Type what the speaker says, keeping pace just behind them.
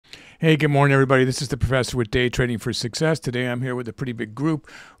Hey, good morning, everybody. This is the professor with Day Trading for Success. Today I'm here with a pretty big group.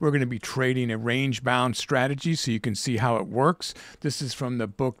 We're going to be trading a range-bound strategy so you can see how it works. This is from the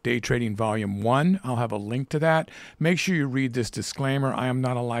book Day Trading Volume 1. I'll have a link to that. Make sure you read this disclaimer. I am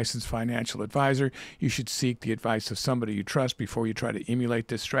not a licensed financial advisor. You should seek the advice of somebody you trust before you try to emulate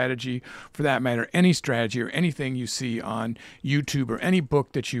this strategy. For that matter, any strategy or anything you see on YouTube or any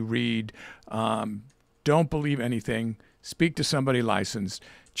book that you read, don't believe anything. Speak to somebody licensed.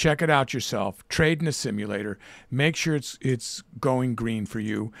 Check it out yourself. Trade in a simulator. Make sure it's going green for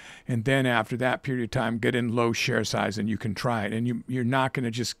you. And then after that period of time, get in low share size and you can try it. And you're not going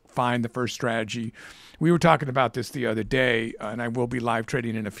to just find the first strategy. We were talking about this the other day, and I will be live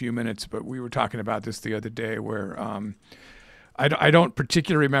trading in a few minutes, but we were talking about this the other day where I don't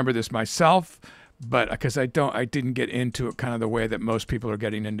particularly remember this myself, but because I didn't get into it kind of the way that most people are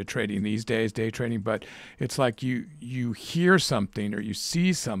getting into trading these days, day trading. But it's like you hear something or you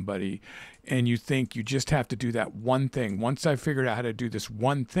see somebody and you think you just have to do that one thing. Once I figured out how to do this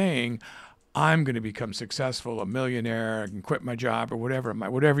one thing, I'm going to become successful, a millionaire, I can quit my job or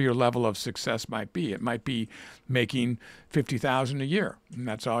whatever your level of success might be. It might be making $50,000 a year, and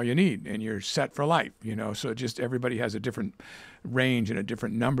that's all you need, and you're set for life, you know. So just everybody has a different range and a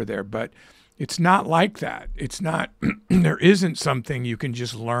different number there, but it's not like that. It's not, there isn't something you can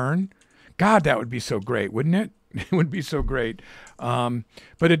just learn. God, that would be so great, wouldn't it? It would be so great. But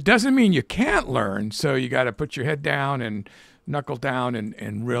it doesn't mean you can't learn. So you got to put your head down and knuckle down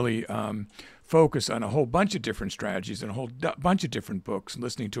and really focus on a whole bunch of different strategies and a whole bunch of different books,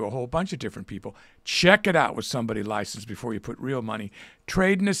 listening to a whole bunch of different people. Check it out with somebody licensed before you put real money.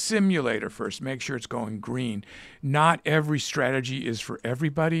 Trade in a simulator first. Make sure it's going green. Not every strategy is for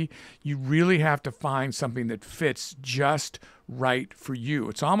everybody. You really have to find something that fits just right for you.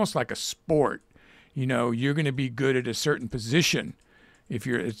 It's almost like a sport. You know, you're going to be good at a certain position. If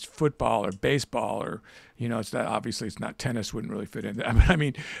it's football or baseball or, you know, obviously it's not tennis, wouldn't really fit in that. I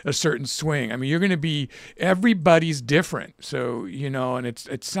mean, a certain swing. I mean, you're going to be, everybody's different. So, you know, and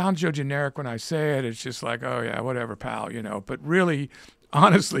it sounds so generic when I say it. It's just like, oh yeah, whatever, pal, you know. But really,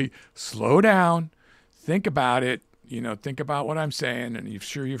 honestly, slow down, think about it, you know, think about what I'm saying. And I'm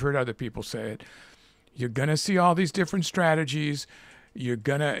sure you've heard other people say it. You're going to see all these different strategies. You're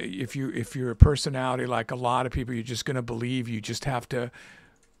gonna, if you're a personality like a lot of people, you're just gonna believe you just have to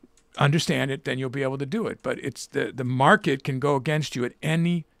understand it, then you'll be able to do it. But it's the market can go against you at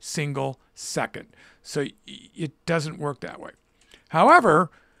any single second. So it doesn't work that way. However,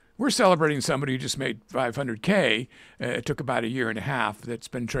 we're celebrating somebody who just made 500K. It took about a year and a half that's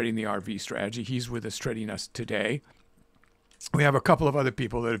been trading the RV strategy. He's with us trading us today. We have a couple of other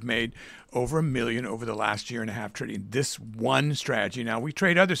people that have made over $1 million over the last year and a half trading this one strategy. Now, we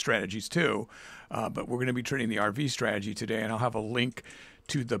trade other strategies too, but we're going to be trading the RV strategy today, and I'll have a link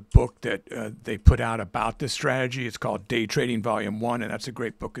to the book that they put out about this strategy. It's called Day Trading Volume 1, and that's a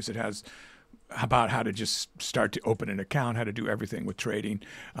great book because it has about how to just start to open an account, how to do everything with trading.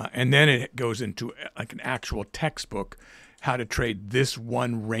 And then it goes into like an actual textbook, how to trade this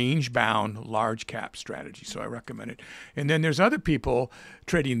one range-bound large cap strategy. So I recommend it. And then there's other people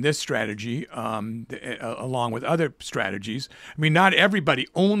trading this strategy along with other strategies. I mean, not everybody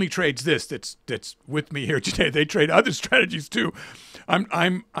only trades this that's with me here today. They trade other strategies too.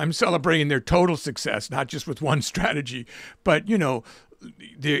 I'm celebrating their total success, not just with one strategy. But you know,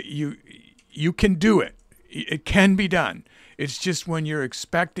 you can do it. It can be done. It's just when you're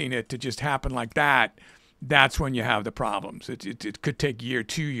expecting it to just happen like that, that's when you have the problems. It could take a year,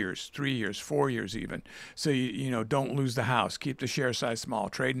 2 years, 3 years, 4 years even. So, you know, don't lose the house. Keep the share size small.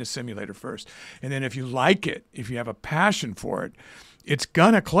 Trade in a simulator first. And then if you like it, if you have a passion for it, it's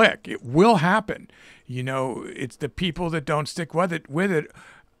going to click. It will happen. You know, it's the people that don't stick with it,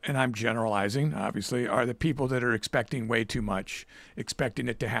 and I'm generalizing, obviously, are the people that are expecting way too much, expecting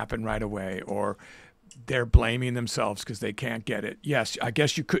it to happen right away, or they're blaming themselves because they can't get it. Yes, I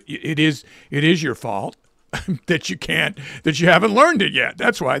guess you could. It is your fault. that you haven't learned it yet.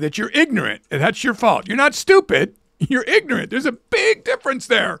 That's why, that you're ignorant. That's your fault. You're not stupid. You're ignorant. There's a big difference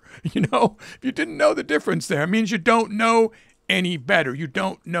there. You know, if you didn't know the difference there, it means you don't know any better. You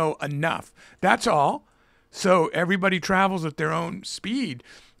don't know enough. That's all. So everybody travels at their own speed.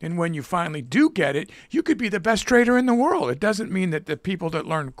 And when you finally do get it, you could be the best trader in the world. It doesn't mean that the people that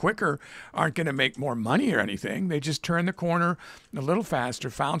learn quicker aren't going to make more money or anything. They just turned the corner a little faster,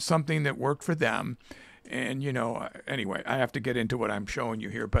 found something that worked for them. And, you know, anyway, I have to get into what I'm showing you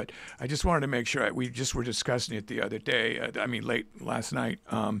here, but I just wanted to make sure we just were discussing it the other day. I mean, late last night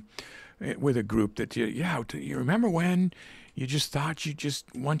with a group that, you remember when you just thought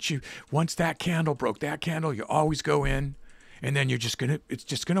once that candle broke, that candle, you always go in. and then it's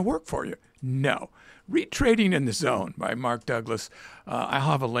just gonna work for you. No. Read Trading in the Zone by Mark Douglas.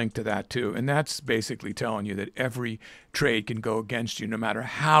 I'll have a link to that too. And that's basically telling you that every trade can go against you no matter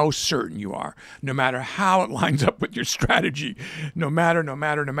how certain you are, no matter how it lines up with your strategy, no matter.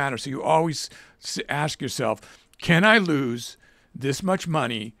 So you always ask yourself, can I lose this much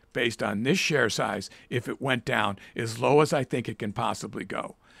money based on this share size if it went down as low as I think it can possibly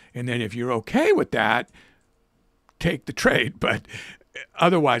go? And then if you're okay with that, take the trade. But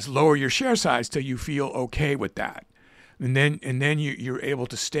otherwise, lower your share size till you feel okay with that. And then you're able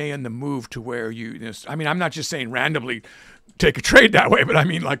to stay in the move to where I mean, I'm not just saying randomly take a trade that way, but I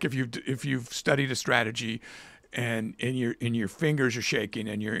mean, like if you've studied a strategy and your fingers are shaking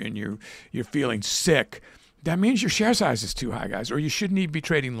and you're feeling sick, that means your share size is too high, guys, or you shouldn't even be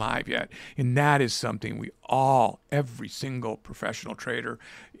trading live yet. And that is something every single professional trader,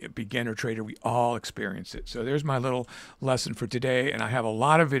 beginner trader, we all experience it. So there's my little lesson for today. And I have a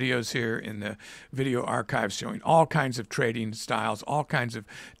lot of videos here in the video archives showing all kinds of trading styles, all kinds of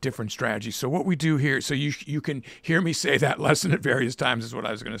different strategies. So what we do here, so you can hear me say that lesson at various times is what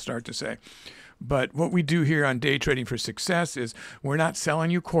I was going to start to say. But what we do here on Day Trading for Success is we're not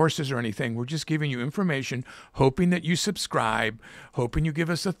selling you courses or anything. We're just giving you information, hoping that you subscribe, hoping you give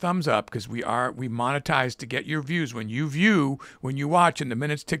us a thumbs up, because we monetize to get your views. When you watch and the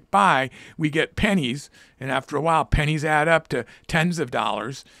minutes tick by, we get pennies. And after a while, pennies add up to tens of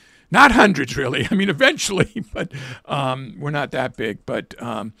dollars. Not hundreds, really. I mean, eventually, but we're not that big. But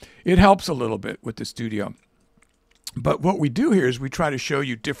it helps a little bit with the studio. But what we do here is we try to show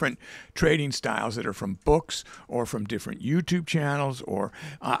you different trading styles that are from books or from different YouTube channels or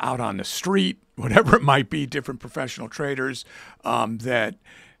out on the street, whatever it might be, different professional traders that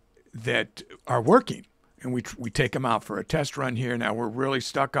are working. And we take them out for a test run here. Now we're really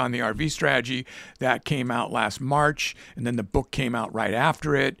stuck on the RV strategy. That came out last March, and then the book came out right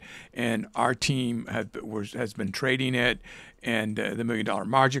after it. And our team has been trading it, and the $1 Million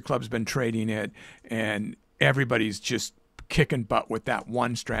Margin Club's been trading it, and everybody's just kicking butt with that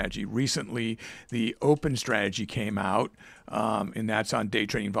one strategy. Recently, the open strategy came out, and that's on Day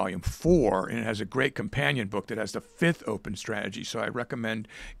Trading Volume 4, and it has a great companion book that has the 5th open strategy, so I recommend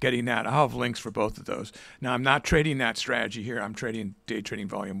getting that. I'll have links for both of those. Now, I'm not trading that strategy here. I'm trading Day Trading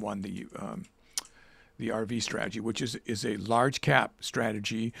Volume 1, the RV strategy, which is a large cap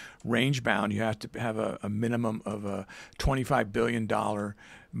strategy, range bound. You have to have a minimum of a $25 billion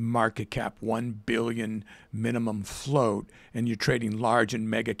market cap, 1 billion minimum float, and you're trading large and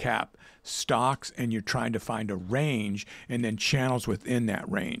mega cap stocks, and you're trying to find a range and then channels within that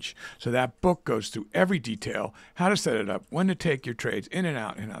range. So that book goes through every detail, how to set it up, when to take your trades in and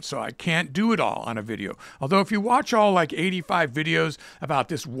out and out. So I can't do it all on a video. Although if you watch all like 85 videos about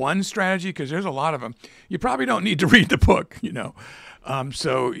this one strategy, because there's a lot of them, you probably don't need to read the book,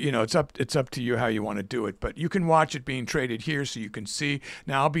 So, it's up to you how you want to do it. But you can watch it being traded here so you can see.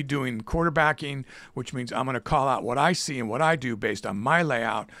 Now, I'll be doing quarterbacking, which means I'm going to call out what I see and what I do based on my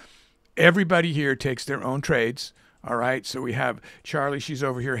layout. Everybody here takes their own trades, all right? So we have Charlie. She's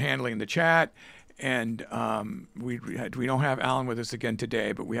over here handling the chat. And we don't have Alan with us again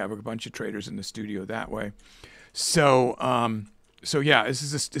today, but we have a bunch of traders in the studio that way. So yeah, this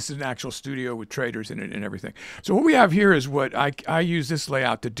is an actual studio with traders in it and everything. So what we have here is what I use this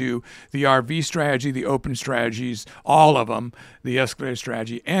layout to do: the RV strategy, the open strategies, all of them, the escalator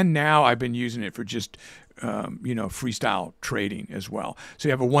strategy, and now I've been using it for just freestyle trading as well. So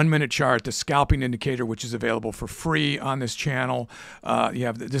you have a 1-minute chart, the scalping indicator, which is available for free on this channel.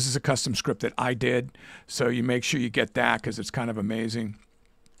 This is a custom script that I did, so you make sure you get that because it's kind of amazing.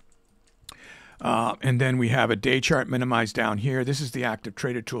 And then we have a day chart minimized down here. This is the active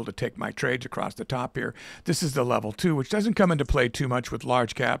trader tool to take my trades across the top here. This is the level 2, which doesn't come into play too much with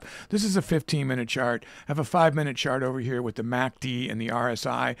large cap. This is a 15-minute chart. I have a 5-minute chart over here with the MACD and the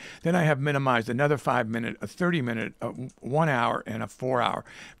RSI. Then I have minimized another 5-minute, a 30-minute, a 1 hour, and a 4 hour.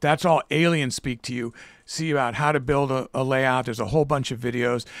 That's all alien speak to you. See about how to build a layout. There's a whole bunch of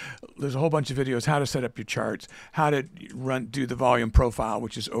videos. There's a whole bunch of videos how to set up your charts, how to do the volume profile,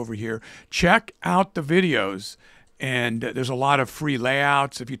 which is over here. Check out the videos, and there's a lot of free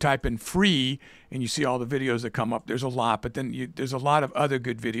layouts. If you type in free and you see all the videos that come up, there's a lot, but then there's a lot of other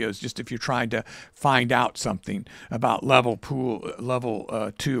good videos just if you're trying to find out something about level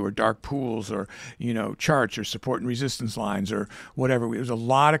 2 or dark pools or charts or support and resistance lines or whatever. There's a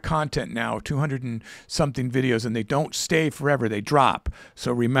lot of content now, 200 and something videos, and they don't stay forever, they drop.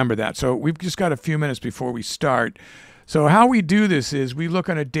 So remember that. So we've just got a few minutes before we start. So how we do this is we look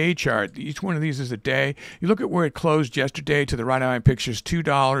on a day chart. Each one of these is a day. You look at where it closed yesterday. To the right of my pictures,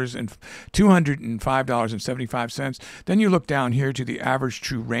 $205.75. Then you look down here to the average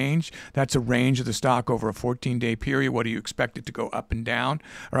true range. That's a range of the stock over a 14-day period. What do you expect it to go up and down?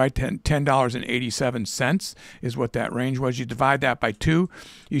 All right, $10.87 is what that range was. You divide that by 2.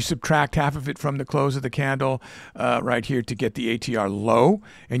 You subtract half of it from the close of the candle right here to get the ATR low,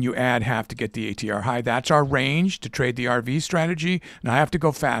 and you add half to get the ATR high. That's our range to trade the RV strategy. Now I have to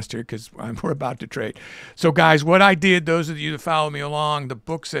go faster because we're about to trade. So guys, what I did, those of you that follow me along, the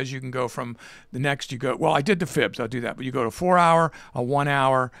book says you can go from the next, you go, well, I did the fibs, I'll do that, but you go to 4 hour, a 1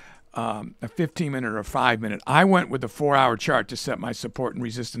 hour, a 15-minute or a 5-minute. I went with the 4-hour chart to set my support and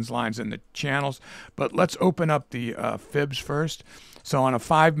resistance lines in the channels, but let's open up the fibs first. So on a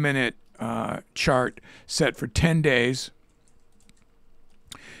 5-minute chart set for 10 days,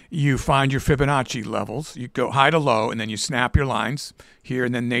 you find your Fibonacci levels. You go high to low, and then you snap your lines here,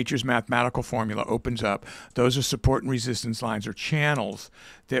 and then nature's mathematical formula opens up. Those are support and resistance lines, or channels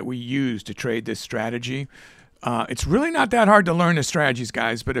that we use to trade this strategy. It's really not that hard to learn the strategies,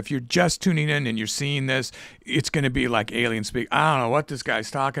 guys, but if you're just tuning in and you're seeing this, it's going to be like alien speak. I don't know what this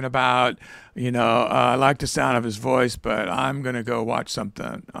guy's talking about. You know, I like the sound of his voice, but I'm going to go watch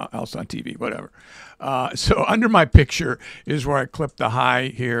something else on TV, whatever. So under my picture is where I clipped the high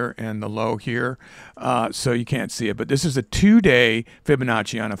here and the low here, so you can't see it. But this is a 2-day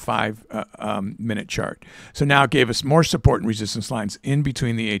Fibonacci on a 5-minute chart. So now it gave us more support and resistance lines in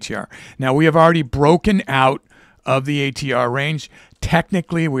between the ATR. Now we have already broken out of the ATR range.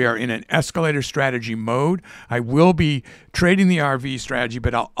 Technically, we are in an escalator strategy mode. I will be trading the RV strategy,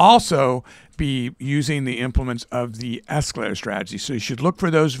 but I'll also be using the implements of the escalator strategy. So you should look for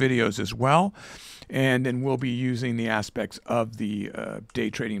those videos as well. And then we'll be using the aspects of the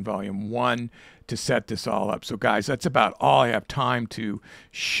day trading volume 1 to set this all up. So guys, that's about all I have time to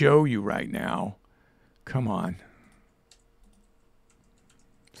show you right now. Come on.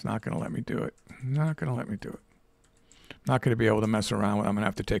 It's not going to let me do it. Not going to let me do it. Not going to be able to mess around with it. I'm going to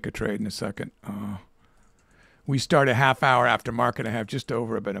have to take a trade in a second. We start a half hour after market. I have just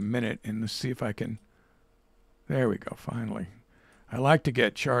over about a minute, and let's see if I can. There we go, finally. I like to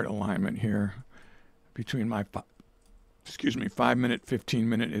get chart alignment here between my 5-minute,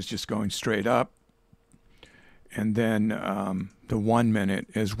 15-minute is just going straight up. And then the 1 minute,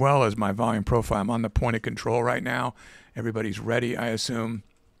 as well as my volume profile. I'm on the point of control right now. Everybody's ready, I assume.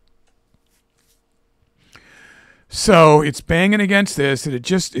 So it's banging against this, and it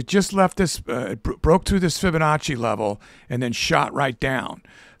just left this, it broke through this Fibonacci level and then shot right down.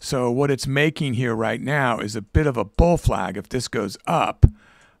 So what it's making here right now is a bit of a bull flag if this goes up,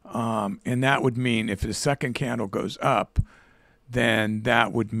 and that would mean if the second candle goes up, then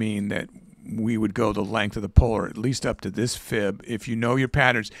that would mean that we would go the length of the polar, at least up to this fib. If you know your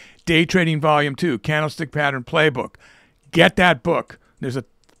patterns, Day Trading Volume 2, Candlestick Pattern Playbook, get that book. There's a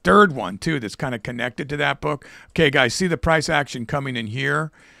third one too that's kind of connected to that book. Okay, guys, see the price action coming in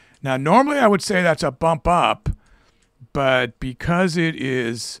here. Now, normally I would say that's a bump up, but because it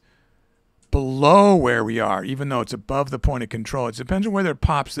is below where we are, even though it's above the point of control, it depends on whether it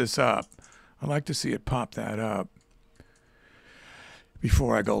pops this up. I'd like to see it pop that up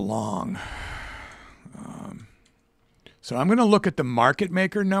before I go long. So I'm going to look at the market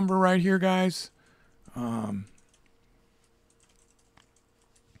maker number right here, guys.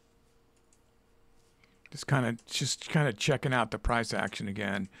 Just kind of checking out the price action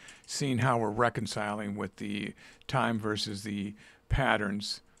again, seeing how we're reconciling with the time versus the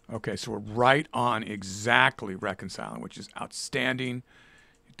patterns. Okay, so we're right on exactly reconciling, which is outstanding.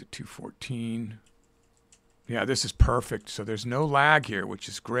 To 214. Yeah, this is perfect. So there's no lag here, which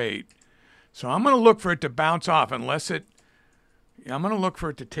is great. So I'm going to look for it to bounce off unless it, I'm going to look for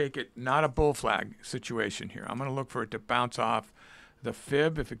it to take it, not a bull flag situation here. I'm going to look for it to bounce off the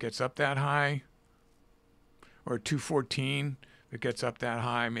fib if it gets up that high. Or 214, if it gets up that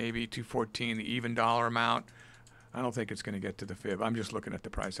high, maybe 214, the even dollar amount. I don't think it's going to get to the fib. I'm just looking at the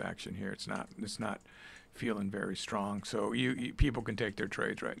price action here. It's not feeling very strong. So you people can take their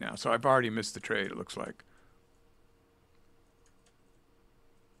trades right now. So I've already missed the trade, it looks like.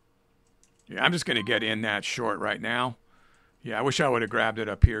 Yeah, I'm just going to get in that short right now. Yeah, I wish I would have grabbed it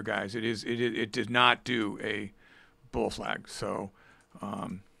up here, guys. It did not do a bull flag. So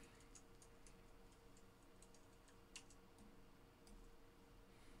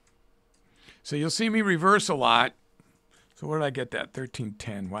so you'll see me reverse a lot. So where did I get that?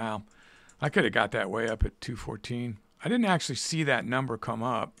 1310. Wow. I could have got that way up at 214. I didn't actually see that number come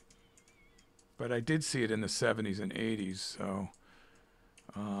up, but I did see it in the 70s and 80s. So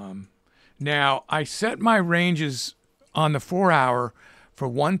now I set my ranges on the 4 hour for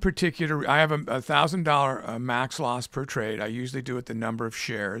one particular, I have a $1,000 max loss per trade. I usually do it the number of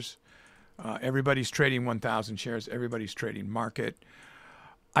shares. Everybody's trading 1,000 shares. Everybody's trading market.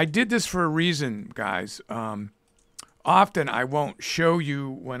 I did this for a reason, guys. Often I won't show you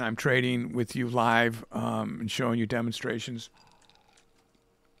when I'm trading with you live and showing you demonstrations.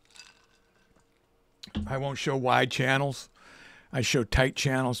 I won't show wide channels. I show tight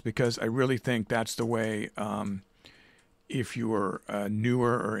channels because I really think that's the way. If you are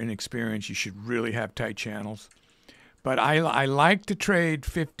newer or inexperienced, you should really have tight channels. But I like to trade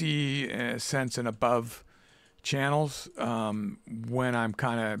 50 cents and above channels when I'm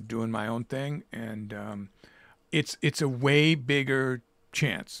kind of doing my own thing, and it's a way bigger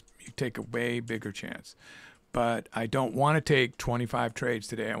chance. You take a way bigger chance. But I don't want to take 25 trades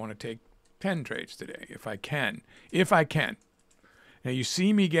today. I want to take 10 trades today if I can. If I can. Now you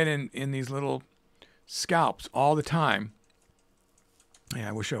see me get in these little scalps all the time. Yeah,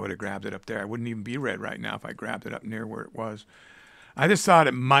 I wish I would have grabbed it up there. I wouldn't even be red right now if I grabbed it up near where it was. I just thought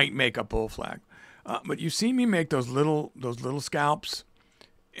it might make a bull flag. But you see me make those little scalps,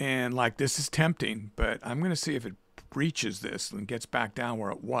 and like this is tempting, but I'm going to see if it breaches this and gets back down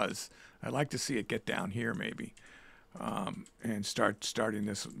where it was. I'd like to see it get down here maybe and starting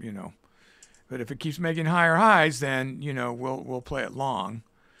this, you know. But if it keeps making higher highs, then, you know, we'll play it long.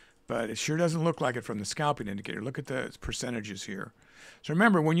 But it sure doesn't look like it from the scalping indicator. Look at the percentages here. So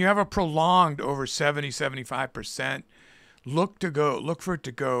remember, when you have a prolonged over 70-75%, look for it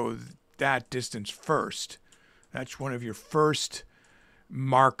to go that distance first. That's one of your first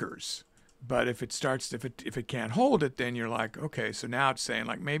markers. But if it can't hold it, then you're like, okay, so now it's saying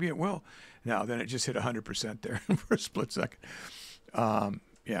like maybe it will. No, then it just hit 100% there for a split second.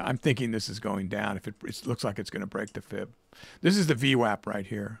 Yeah, I'm thinking this is going down. If it looks like it's going to break the fib. This is the VWAP right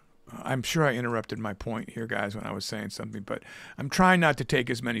here. I'm sure I interrupted my point here, guys, when I was saying something, but I'm trying not to take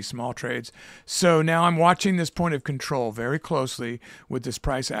as many small trades. So now I'm watching this point of control very closely with this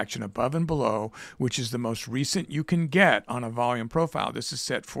price action above and below, which is the most recent you can get on a volume profile. This is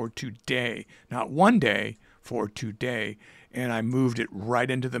set for today, not one day, for today. And I moved it right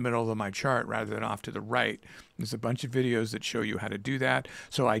into the middle of my chart rather than off to the right. There's a bunch of videos that show you how to do that.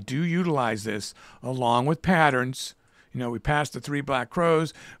 So I do utilize this along with patterns. You know, we passed the 3 black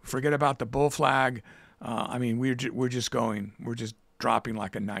crows. Forget about the bull flag. I mean, we're just dropping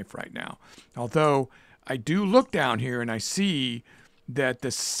like a knife right now. Although I do look down here and I see that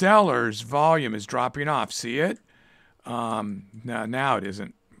the seller's volume is dropping off. See it? Now it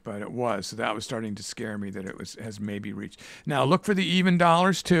isn't, but it was. So that was starting to scare me that it has maybe reached. Now look for the even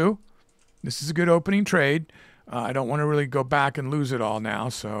dollars too. This is a good opening trade. I don't want to really go back and lose it all now.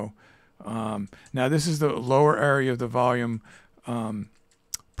 So. Now this is the lower area of the volume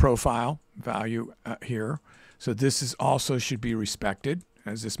profile value here. So this is also should be respected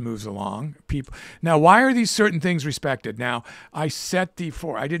as this moves along. Now, why are these certain things respected? Now, I set the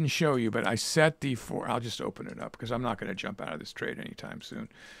I didn't show you, but I set the I'll just open it up because I'm not going to jump out of this trade anytime soon.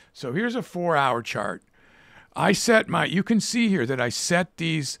 So here's a 4-hour chart. I set you can see here that I set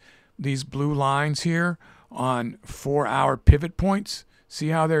these blue lines here on 4-hour pivot points. See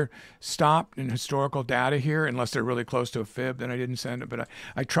how they're stopped in historical data here, unless they're really close to a fib, then I didn't send it. But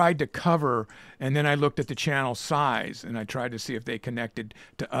I tried to cover, and then I looked at the channel size, and I tried to see if they connected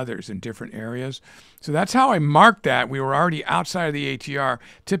to others in different areas. So that's how I marked that. We were already outside of the ATR.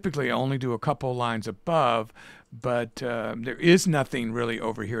 Typically, I only do a couple lines above, but there is nothing really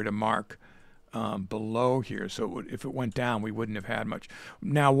over here to mark below here. So if it went down, we wouldn't have had much.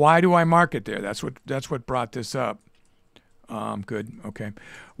 Now, why do I mark it there? That's what brought this up. Good. Okay.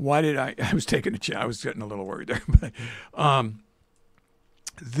 Why did I was taking a chat. I was getting a little worried there, but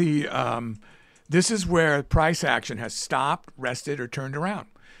this is where price action has stopped, rested, or turned around.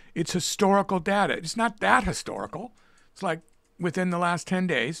 It's historical data. It's not that historical. It's like within the last 10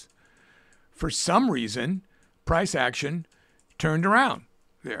 days, for some reason, price action turned around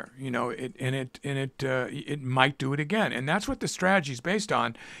there, you know, it might do it again. And that's what the strategy is based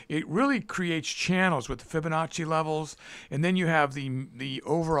on. It really creates channels with the Fibonacci levels. And then you have the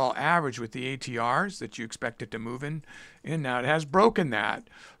overall average with the ATRs that you expect it to move in. And now it has broken that.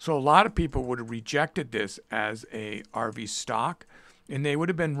 So a lot of people would have rejected this as a RV stock. And they would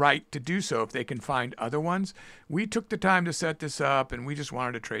have been right to do so if they can find other ones. We took the time to set this up, and we just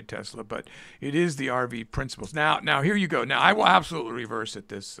wanted to trade Tesla, but it is the RV principles. Now here you go. Now, I will absolutely reverse it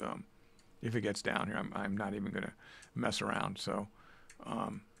this if it gets down here. I'm not even going to mess around. So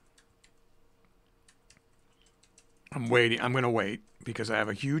I'm waiting. I'm going to wait because I have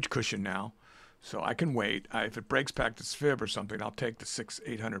a huge cushion now. So I can wait. If it breaks back this fib or something, I'll take the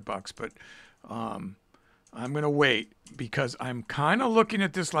 $600-800. But I'm going to wait because I'm kind of looking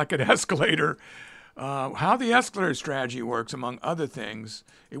at this like an escalator. How the escalator strategy works, among other things,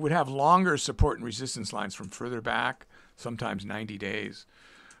 it would have longer support and resistance lines from further back, sometimes 90 days.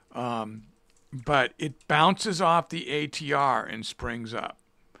 But it bounces off the ATR and springs up.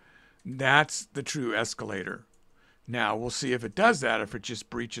 That's the true escalator. Now, we'll see if it does that, if it just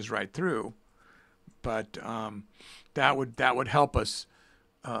breaches right through. But that would help us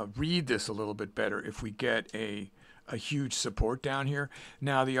read this a little bit better if we get a huge support down here.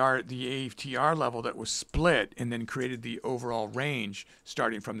 Now the ATR level that was split and then created the overall range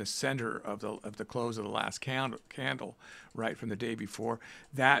starting from the center of the close of the last candle right from the day before.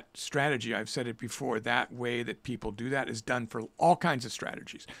 That strategy, I've said it before, that way that people do that is done for all kinds of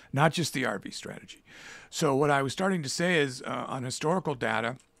strategies, not just the RV strategy. So what I was starting to say is on historical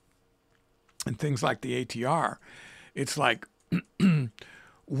data and things like the ATR, it's like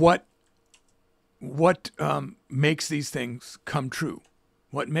what makes these things come true?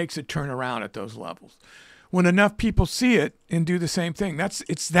 What makes it turn around at those levels? When enough people see it and do the same thing.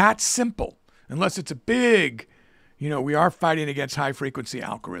 It's that simple. Unless it's a big, we are fighting against high frequency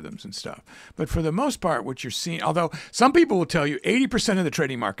algorithms and stuff. But for the most part, what you're seeing, although some people will tell you 80% of the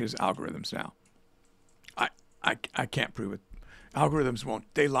trading market is algorithms now. I can't prove it. Algorithms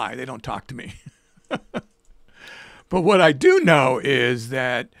they lie. They don't talk to me. But what I do know is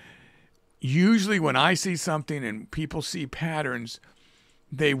that usually when I see something and people see patterns,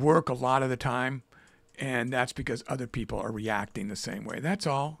 they work a lot of the time, and that's because other people are reacting the same way. That's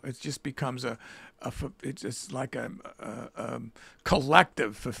all. It just becomes it's just like a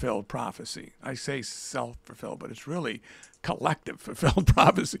collective fulfilled prophecy. I say self-fulfilled, but it's really collective fulfilled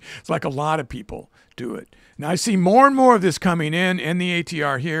prophecy. It's like a lot of people do it. Now I see more and more of this coming in the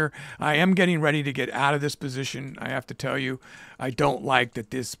ATR here. I am getting ready to get out of this position. I have to tell you, I don't like that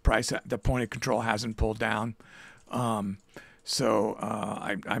this price, the point of control hasn't pulled down. I'm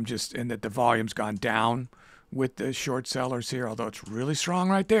just, and that the volume's gone down with the short sellers here, although it's really strong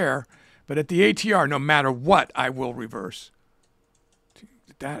right there. But at the ATR, no matter what, I will reverse. Did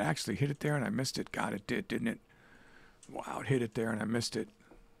that actually hit it there and I missed it? God, it did, didn't it? Wow, it hit it there and I missed it.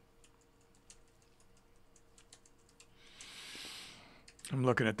 I'm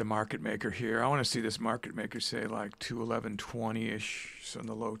looking at the market maker here. I want to see this market maker say like 211.20-ish, so in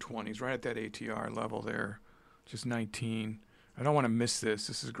the low 20s, right at that ATR level there, just 19. I don't want to miss this.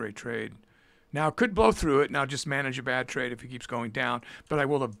 This is a great trade. Now, it could blow through it. Now, just manage a bad trade if it keeps going down. But I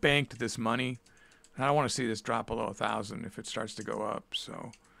will have banked this money. I don't want to see this drop below 1,000 if it starts to go up.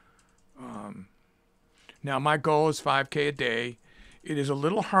 So, now my goal is 5K a day. It is a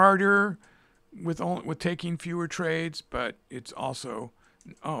little harder with taking fewer trades, but it's also,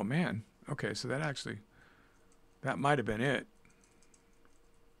 oh man, okay, so that might have been it.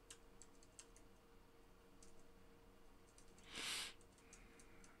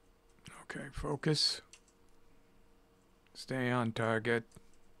 Okay, focus. Stay on target.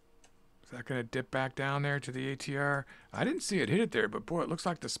 Is that going to dip back down there to the ATR? I didn't see it hit it there, but boy, it looks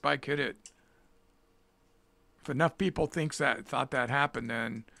like the spike hit it. If enough people thought that happened,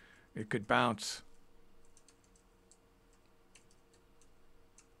 then it could bounce.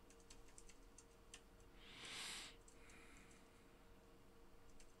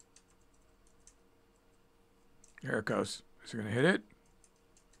 There it goes. Is it going to hit it?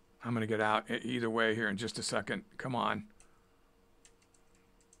 I'm going to get out either way here in just a second. Come on.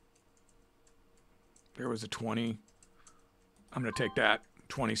 There was a 20. I'm going to take that.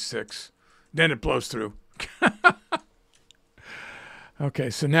 26. Then it blows through. Okay,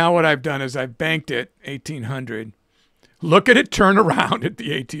 so now what I've done is I've banked it, 1,800. Look at it turn around at the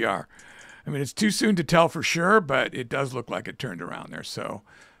ATR. I mean, it's too soon to tell for sure, but it does look like it turned around there. So,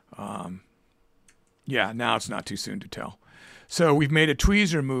 yeah, now it's not too soon to tell. So we've made a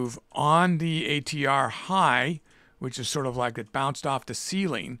tweezer move on the ATR high, which is sort of like it bounced off the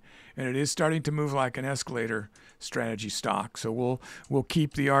ceiling, and it is starting to move like an escalator strategy stock. So we'll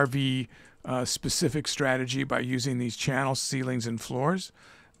keep the RV specific strategy by using these channel ceilings and floors,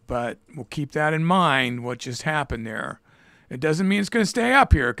 but we'll keep that in mind, what just happened there. It doesn't mean it's going to stay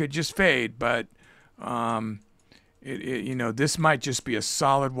up here. It could just fade, but this might just be a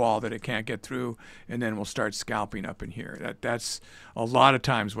solid wall that it can't get through, and then we'll start scalping up in here. That's a lot of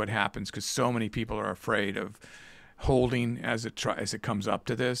times what happens, because so many people are afraid of holding as it comes up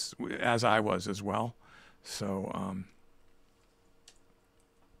to this, as I was as well. So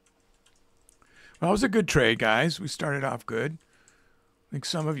well, it was a good trade, guys. We started off good. I think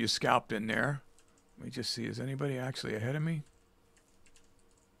some of you scalped in there. Let me just see. Is anybody actually ahead of me?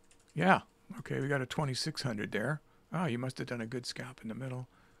 Yeah. Okay, we got a 2,600 there. Oh, you must have done a good scalp in the middle.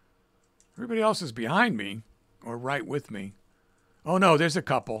 Everybody else is behind me or right with me. Oh no, there's a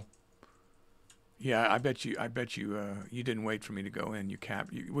couple. Yeah, I bet you you didn't wait for me to go in.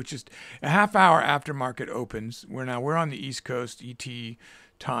 Which is a half hour after market opens. We're on the East Coast ET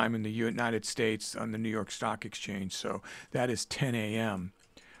time in the United States on the New York Stock Exchange. So that is 10 a.m.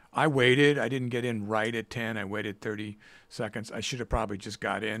 I waited. I didn't get in right at 10. I waited 30 seconds. I should have probably just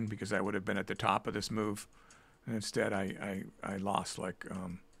got in because I would have been at the top of this move. And instead, I lost like,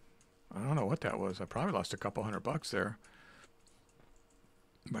 I don't know what that was. I probably lost a couple $100 there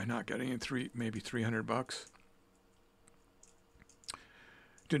by not getting in maybe $300.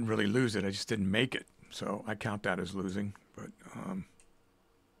 Didn't really lose it. I just didn't make it. So I count that as losing. But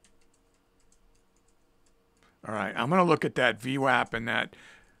all right, I'm going to look at that VWAP and that.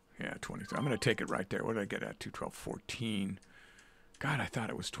 Yeah, 23. I'm going to take it right there. What did I get at? 212.14. God, I thought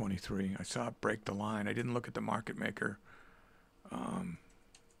it was 23. I saw it break the line. I didn't look at the market maker.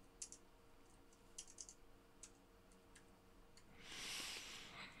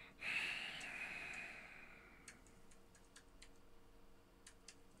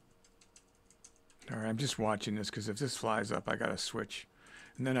 All right, I'm just watching this because if this flies up, I got to switch.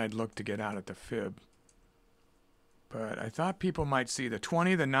 And then I'd look to get out at the fib. But I thought people might see the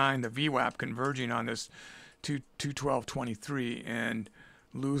 20, the 9, the VWAP converging on this 212.23 and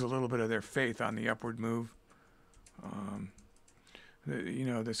lose a little bit of their faith on the upward move.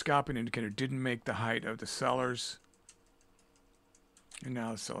 The scalping indicator didn't make the height of the sellers. And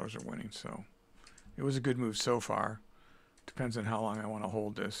now the sellers are winning. So it was a good move so far. Depends on how long I want to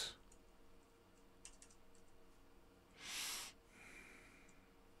hold this.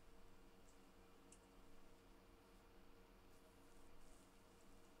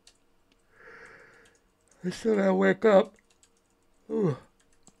 I still gotta wake up. Ooh.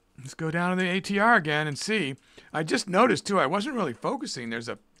 Let's go down to the ATR again and see. I just noticed too, I wasn't really focusing. There's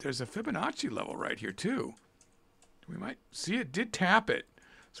a Fibonacci level right here too. We might see it did tap it.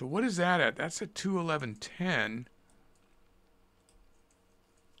 So what is that at? That's at 211.10.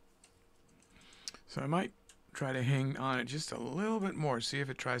 So I might try to hang on it just a little bit more, see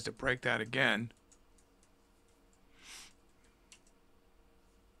if it tries to break that again.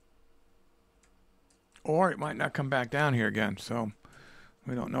 Or it might not come back down here again, so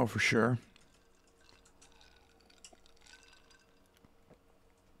we don't know for sure.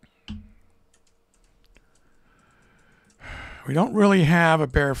 We don't really have a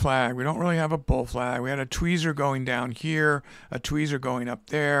bear flag. We don't really have a bull flag. We had a tweezer going down here, a tweezer going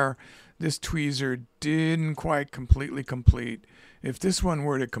up there. This tweezer didn't quite completely complete. If this one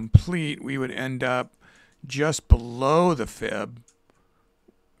were to complete, we would end up just below the fib.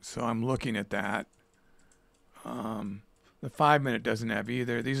 So I'm looking at that. The 5-minute doesn't have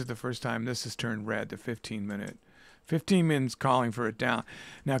either. These are the first time this has turned red, the 15-minute. 15 minutes calling for it down.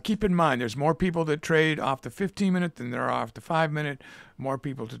 Now keep in mind, there's more people that trade off the 15-minute than there are off the 5-minute. More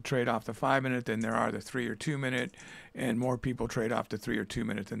people to trade off the 5-minute than there are the 3 or 2-minute. And more people trade off the 3 or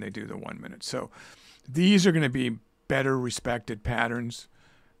 2-minute than they do the 1-minute. So these are going to be better respected patterns.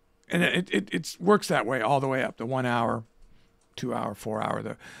 And it works that way all the way up. The 1 hour, 2 hour, 4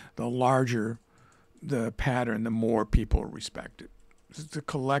 hour, the larger the pattern, the more people respect it. It's a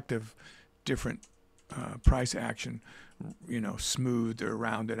collective different price action, smoothed or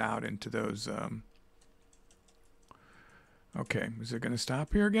rounded out into those. Okay, is it going to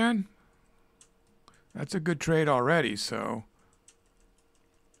stop here again? That's a good trade already, so.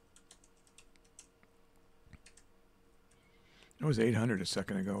 It was 800 a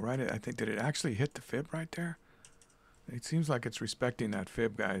second ago, right? I think, did it actually hit the fib right there? It seems like it's respecting that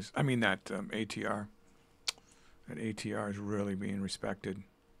fib, guys. I mean that ATR. That ATR is really being respected.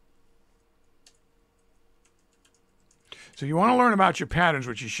 So you want to learn about your patterns,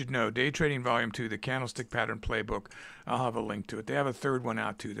 which you should know. Day Trading Volume 2, the Candlestick Pattern Playbook. I'll have a link to it. They have a third one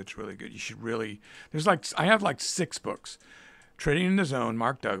out too that's really good. You should really, I have like 6 books. Trading in the Zone,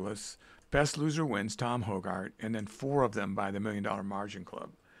 Mark Douglas. Best Loser Wins, Tom Hougaard. And then 4 of them by the $1 Million Margin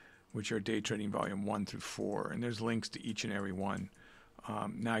Club, which are Day Trading Volume 1 through 4. And there's links to each and every one.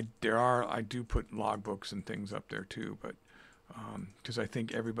 Now, I do put logbooks and things up there too, but because I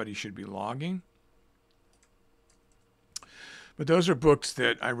think everybody should be logging. But those are books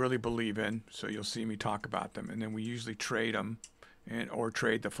that I really believe in, so you'll see me talk about them. And then we usually trade them or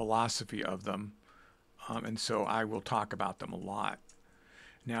trade the philosophy of them. And so I will talk about them a lot.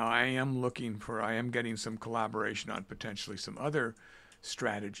 Now, I am getting some collaboration on potentially some other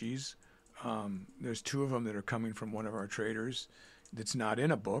strategies. There's 2 of them that are coming from one of our traders that's not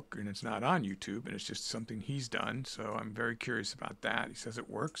in a book and it's not on YouTube, and it's just something he's done. So I'm very curious about that. He says it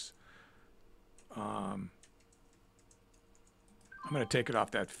works. I'm going to take it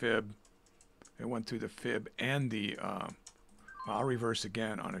off that fib. It went through the fib and the, I'll reverse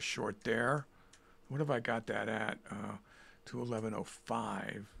again on a short there. What have I got that at?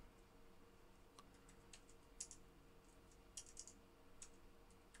 211.05.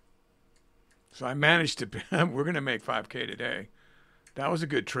 So I managed to, we're going to make 5K today. That was a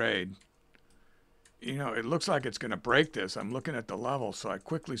good trade. You know, it looks like it's going to break this. I'm looking at the level, so I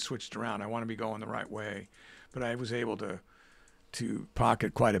quickly switched around. I want to be going the right way. But I was able to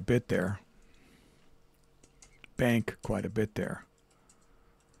pocket quite a bit there. Bank quite a bit there.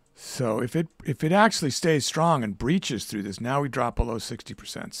 So if it actually stays strong and breaches through this, now we drop below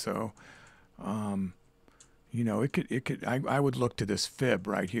 60%. So, you know, I would look to this fib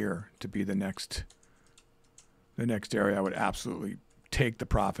right here to be the next area. I would absolutely take the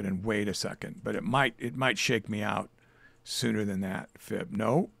profit and wait a second, but it might shake me out sooner than that fib.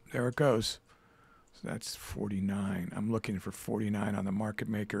 No, there it goes. So that's 49. I'm looking for 49 on the market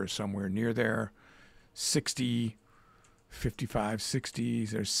maker or somewhere near there. 60, 55,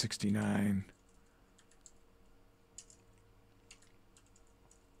 60s. There's 69.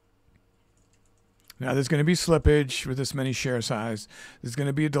 Now there's going to be slippage with this many share size. There's going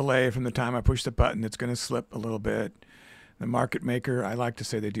to be a delay from the time I push the button. It's going to slip a little bit. The market maker, I like to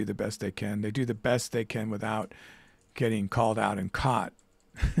say they do the best they can. They do the best they can without getting called out and caught.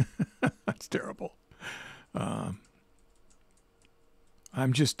 That's terrible.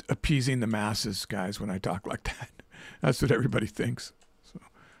 I'm just appeasing the masses, guys, when I talk like that. That's what everybody thinks. So,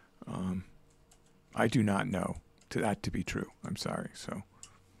 I do not know that to be true. I'm sorry. So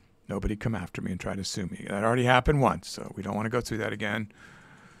nobody come after me and try to sue me. That already happened once, so we don't want to go through that again.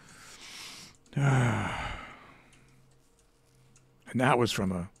 And that was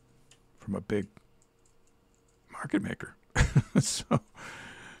from a big market maker. So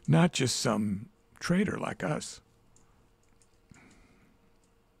not just some trader like us.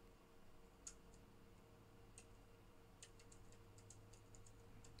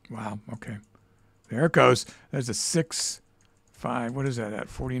 Wow, okay. There it goes. There's a 6, 5, what is that at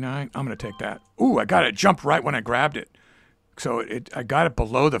 49? I'm going to take that. Ooh, I got it. Jumped right when I grabbed it. So I got it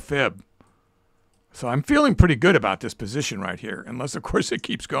below the fib. So I'm feeling pretty good about this position right here, unless, of course, it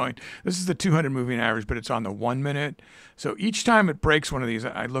keeps going. This is the 200 moving average, but it's on the 1 minute. So each time it breaks one of these,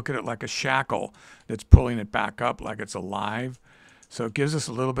 I look at it like a shackle that's pulling it back up like it's alive. So it gives us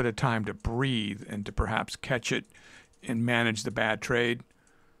a little bit of time to breathe and to perhaps catch it and manage the bad trade.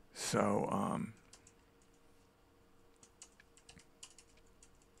 So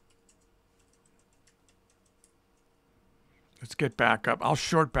let's get back up. I'll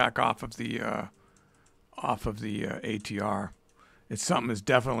short back off of the ATR. It's something that's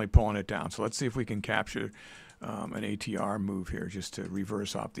definitely pulling it down. So let's see if we can capture an ATR move here just to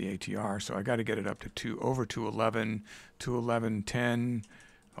reverse off the ATR. So I got to get it up to over 211, 211.10.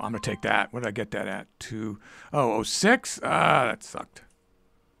 Oh, I'm going to take that. What did I get that at? 206? Ah, that sucked.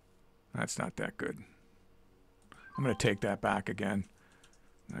 That's not that good. I'm going to take that back again.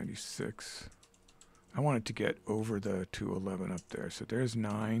 96. I wanted to get over the 211 up there. So there's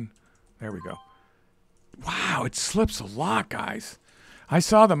 9. There we go. Wow, it slips a lot, guys. I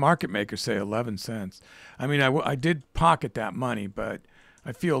saw the market maker say 11 cents. I mean, I did pocket that money, but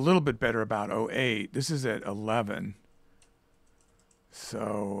I feel a little bit better about 08. This is at 11.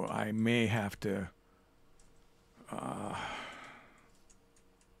 So I may have to...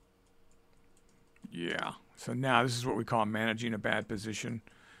 yeah. So now this is what we call managing a bad position.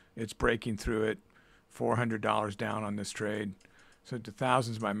 It's breaking through it. $400 down on this trade. So to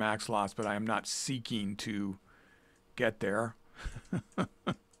thousands my max loss, but I am not seeking to get there.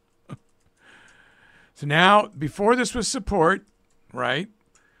 So now, before this was support, right?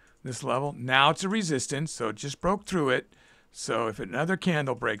 This level. Now it's a resistance, so it just broke through it. So if another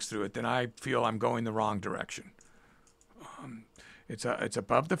candle breaks through it, then I feel I'm going the wrong direction. It's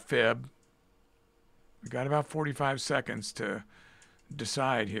above the fib. We got about 45 seconds to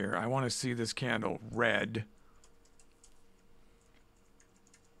decide here. I want to see this candle red.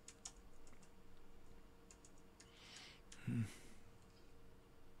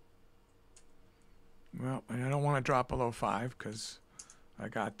 Well, and I don't want to drop below 5 because I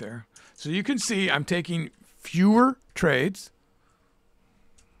got there. So you can see I'm taking fewer trades.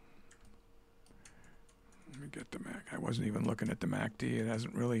 Let me get the MAC. I wasn't even looking at the MACD. It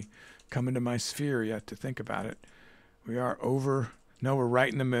hasn't really come into my sphere yet to think about it. We are over. No, we're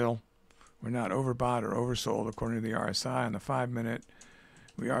right in the middle. We're not overbought or oversold according to the RSI on the 5-minute.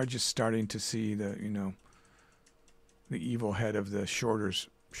 We are just starting to see the, you know, the evil head of the shorters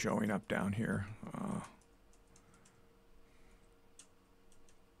showing up down here.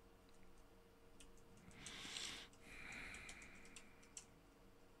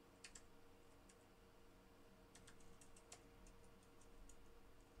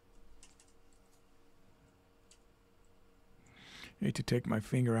 Need to take my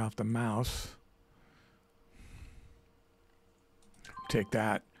finger off the mouse. Take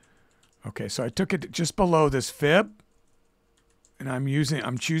that. Okay, so I took it just below this fib, and I'm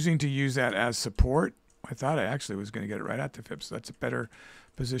choosing to use that as support. I thought I actually was going to get it right at the fib, so that's a better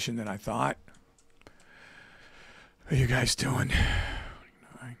position than I thought. How are you guys doing?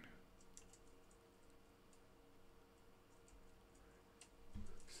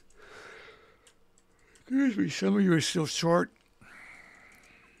 Excuse me, some of you are still short.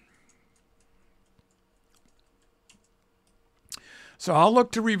 So I'll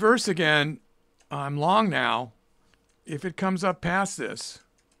look to reverse again. I'm long now. If it comes up past this.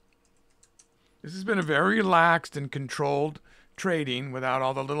 This has been a very relaxed and controlled trading without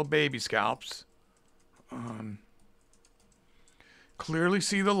all the little baby scalps. Clearly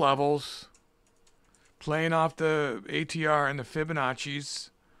see the levels. Playing off the ATR and the Fibonacci's.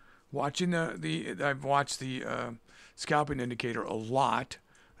 Watching I've watched the scalping indicator a lot.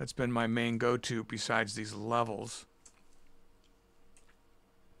 That's been my main go-to besides these levels.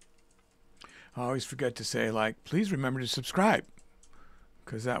 I always forget to say, like, please remember to subscribe,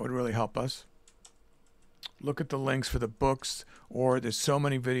 because that would really help us. Look at the links for the books, or there's so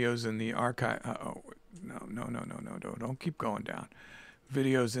many videos in the archive. No, don't keep going down.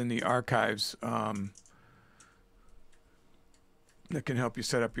 Videos in the archives that can help you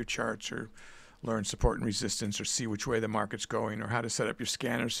set up your charts, or learn support and resistance, or see which way the market's going, or how to set up your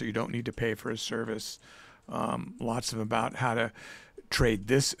scanner so you don't need to pay for a service. Lots of them about how to trade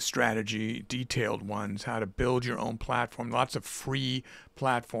this strategy, detailed ones, how to build your own platform. Lots of free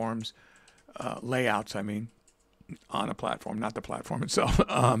platforms, layouts, I mean, on a platform, not the platform itself.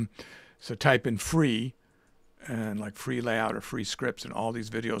 So type in free, and like free layout or free scripts, and all these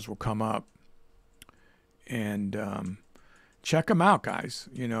videos will come up. And check them out, guys.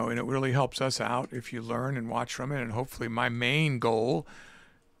 You know, and it really helps us out if you learn and watch from it. And hopefully my main goal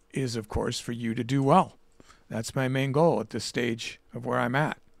is, of course, for you to do well. That's my main goal at this stage of where I'm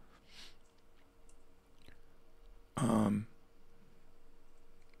at. So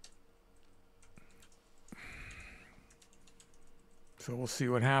we'll see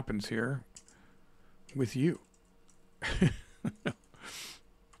what happens here with you.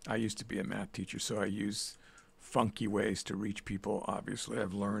 I used to be a math teacher, so I use funky ways to reach people. Obviously,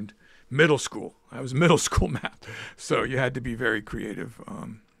 I've learned middle school. I was middle school math, so you had to be very creative. I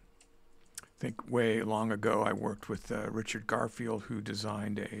think way long ago I worked with Richard Garfield, who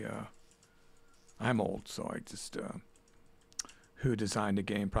designed a I'm old, so I just who designed a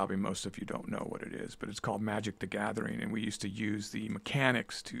game. Probably most of you don't know what it is, but it's called Magic the Gathering, and we used to use the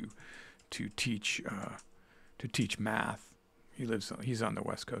mechanics to teach math. He's on the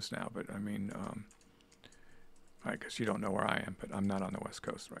West Coast now, but I mean, I guess you don't know where I am, but I'm not on the West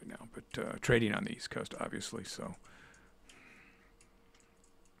Coast right now, but trading on the East Coast, obviously. So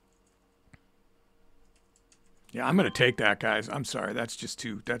yeah, I'm going to take that, guys. I'm sorry. That's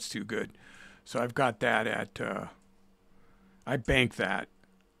too good. So I've got that at, I banked that.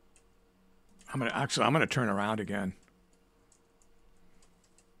 I'm going to turn around again.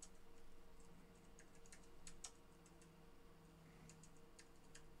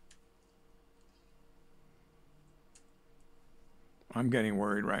 I'm getting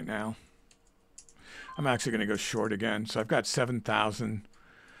worried right now. I'm actually going to go short again. So I've got 7,000.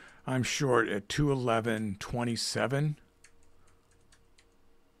 I'm short at 211.27.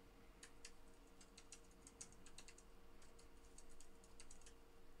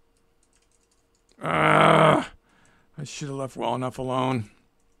 I should have left well enough alone.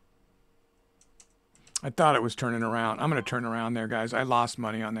 I thought it was turning around. I'm going to turn around there, guys. I lost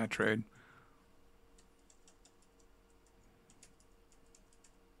money on that trade.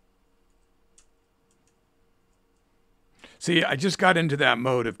 See, I just got into that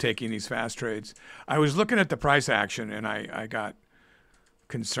mode of taking these fast trades. I was looking at the price action, and I got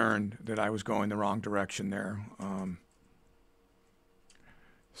concerned that I was going the wrong direction there.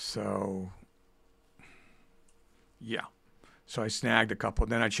 So, yeah. So I snagged a couple.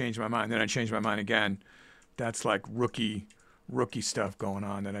 Then I changed my mind. Then I changed my mind again. That's like rookie stuff going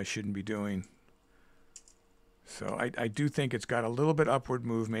on that I shouldn't be doing. So I do think it's got a little bit upward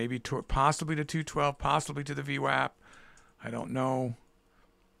move, maybe possibly to 212, possibly to the VWAP. I don't know.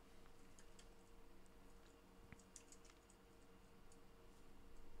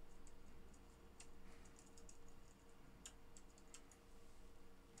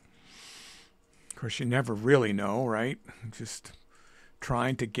 Of course, you never really know, right? Just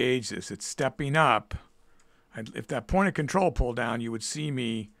trying to gauge this. It's stepping up. If that point of control pulled down, you would see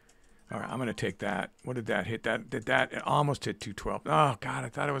me. All right, I'm going to take that. What did that hit? Did that? It almost hit 212. Oh, God, I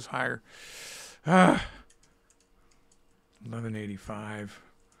thought it was higher. 1185.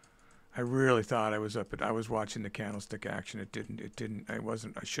 I really thought I was up, I was watching the candlestick action. It didn't, I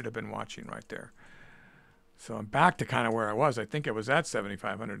wasn't, I should have been watching right there. So I'm back to kind of where I was. I think it was at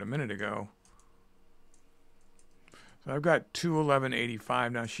 7,500 a minute ago. So I've got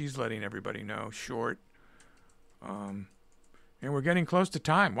 211.85 now. She's letting everybody know, short. And we're getting close to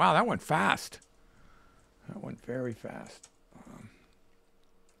time. Wow, that went fast. That went very fast.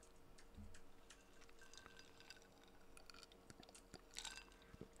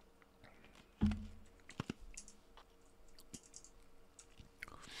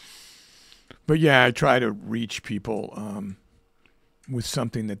 But yeah, I try to reach people with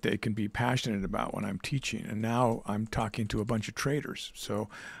something that they can be passionate about when I'm teaching. And now I'm talking to a bunch of traders. So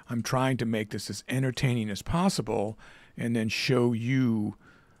I'm trying to make this as entertaining as possible and then show you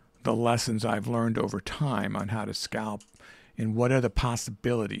the lessons I've learned over time on how to scalp and what are the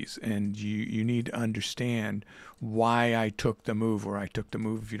possibilities. And you need to understand why I took the move or I took the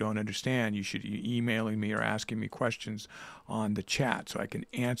move. If you don't understand, you should be emailing me or asking me questions on the chat so I can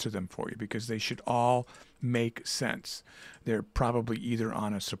answer them for you, because they should all make sense. They're probably either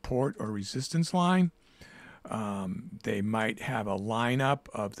on a support or resistance line. They might have a lineup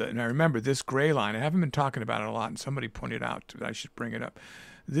of the, and I remember this gray line, I haven't been talking about it a lot, and somebody pointed out that I should bring it up.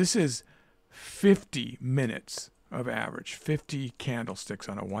 This is 50 minutes of average, 50 candlesticks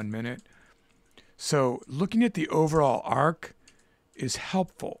on a 1 minute. So looking at the overall arc is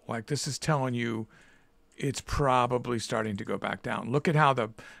helpful. Like this is telling you it's probably starting to go back down. Look at how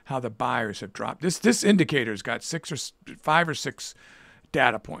the buyers have dropped. This indicator's got 5 or 6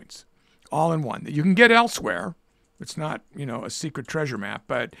 data points all in one that you can get elsewhere. It's not, you know, a secret treasure map,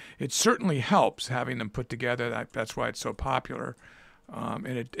 but it certainly helps having them put together. That's why it's so popular.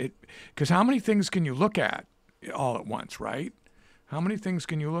 And because how many things can you look at all at once, right? How many things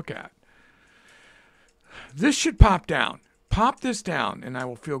can you look at? This should pop down. Pop this down, and I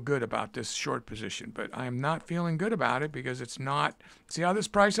will feel good about this short position. But I'm not feeling good about it because it's not. See how this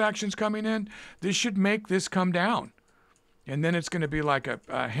price action's coming in? This should make this come down. And then it's going to be like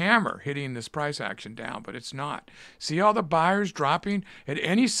a hammer hitting this price action down, but it's not. See all the buyers dropping at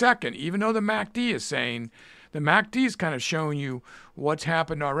any second, even though the MACD is saying, the MACD is kind of showing you what's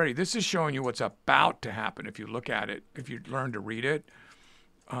happened already. This is showing you what's about to happen if you look at it, if you learn to read it.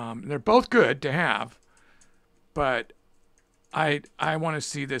 They're both good to have, but I want to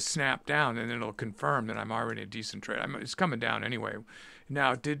see this snap down, and it'll confirm that I'm already a decent trade. It's coming down anyway.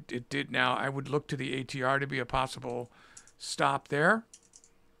 Now, it did. Now, I would look to the ATR to be a possible stop there.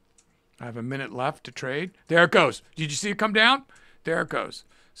 I have a minute left to trade. There it goes. Did you see it come down? There it goes.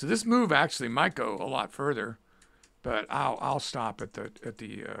 So this move actually might go a lot further, but I'll stop at the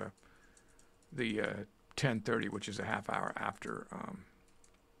 10:30, which is a half hour after.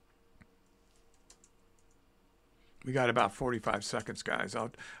 We got about 45 seconds, guys.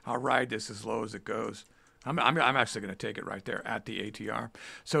 I'll ride this as low as it goes. I'm actually going to take it right there at the ATR.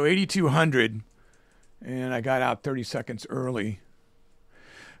 So 8,200, and I got out 30 seconds early.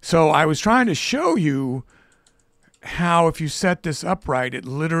 So I was trying to show you how if you set this up right, it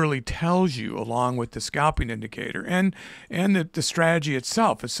literally tells you along with the scalping indicator and the strategy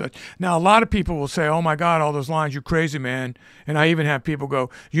itself. It's such. Now, a lot of people will say, oh my God, all those lines, you crazy, man. And I even have people go,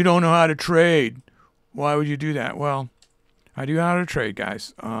 you don't know how to trade. Why would you do that? Well, I do know how to trade,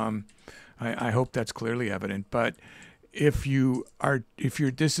 guys. I hope that's clearly evident. But if you're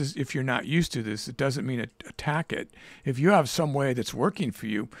not used to this, it doesn't mean attack it. If you have some way that's working for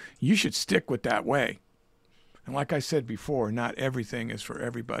you, you should stick with that way. And like I said before, not everything is for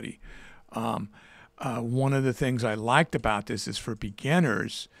everybody. One of the things I liked about this is for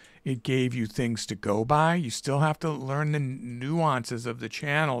beginners, it gave you things to go by. You still have to learn the nuances of the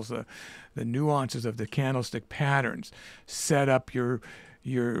channels, the nuances of the candlestick patterns, set up your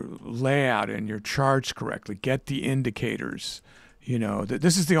layout and your charts correctly, get the indicators. You know,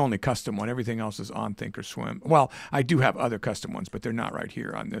 this is the only custom one. Everything else is on Thinkorswim. Well, I do have other custom ones, but they're not right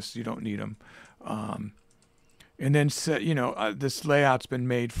here on this. You don't need them. And then, you know, this layout's been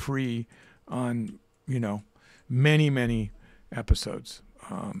made free on, you know, many episodes.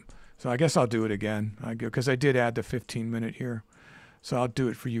 So I guess I'll do it again because I did add the 15-minute here. So I'll do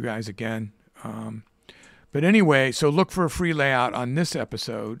it for you guys again. But anyway, so look for a free layout on this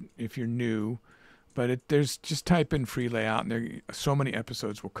episode if you're new. But there's just type in free layout, and there so many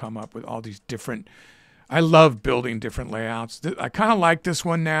episodes will come up with all these different. I love building different layouts. I kind of like this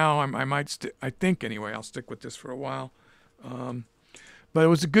one now. I think anyway, I'll stick with this for a while. But it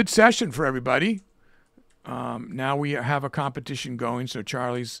was a good session for everybody. Now we have a competition going, so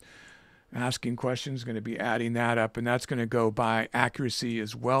Charlie's asking questions, going to be adding that up, and that's going to go by accuracy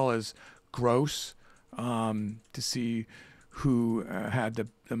as well as gross to see who had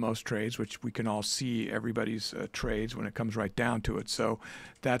the most trades, which we can all see everybody's trades when it comes right down to it. So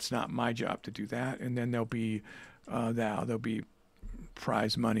that's not my job to do that. And then there'll be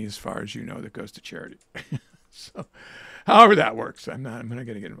prize money, as far as you know, that goes to charity. So however that works, I'm not going to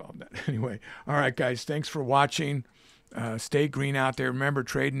get involved in that. Anyway, all right, guys, thanks for watching. Stay green out there. Remember,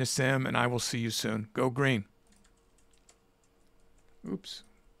 trade in the sim, and I will see you soon. Go green. Oops.